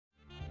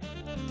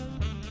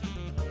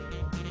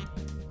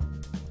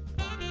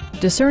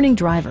Discerning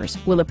drivers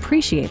will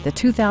appreciate the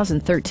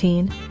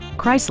 2013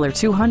 Chrysler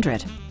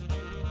 200.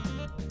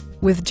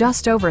 With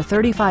just over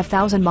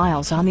 35,000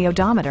 miles on the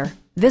odometer,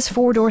 this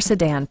four-door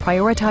sedan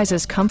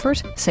prioritizes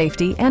comfort,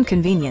 safety, and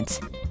convenience.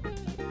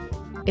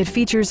 It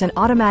features an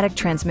automatic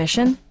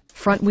transmission,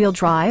 front-wheel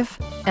drive,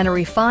 and a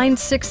refined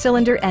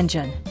six-cylinder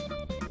engine.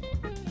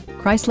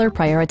 Chrysler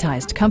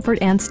prioritized comfort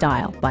and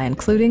style by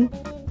including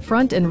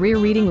front and rear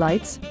reading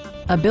lights,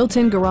 a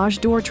built-in garage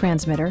door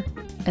transmitter,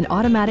 an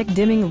automatic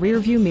dimming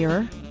rear-view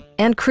mirror,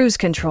 and cruise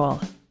control.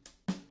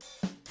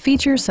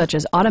 Features such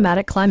as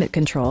automatic climate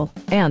control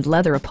and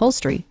leather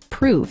upholstery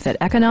prove that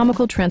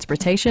economical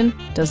transportation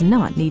does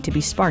not need to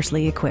be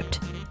sparsely equipped.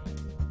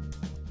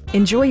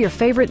 Enjoy your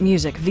favorite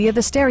music via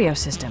the stereo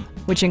system,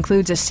 which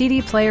includes a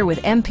CD player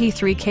with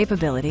MP3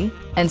 capability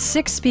and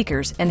 6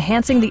 speakers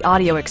enhancing the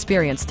audio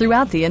experience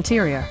throughout the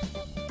interior.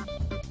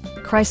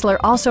 Chrysler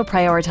also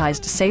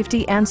prioritized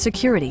safety and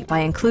security by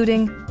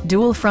including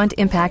dual front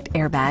impact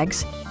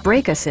airbags,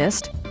 brake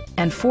assist,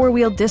 and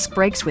four-wheel disc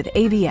brakes with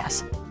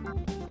ABS.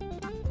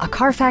 A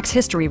Carfax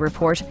history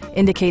report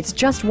indicates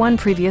just one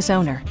previous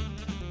owner.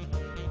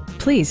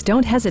 Please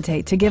don't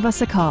hesitate to give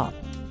us a call.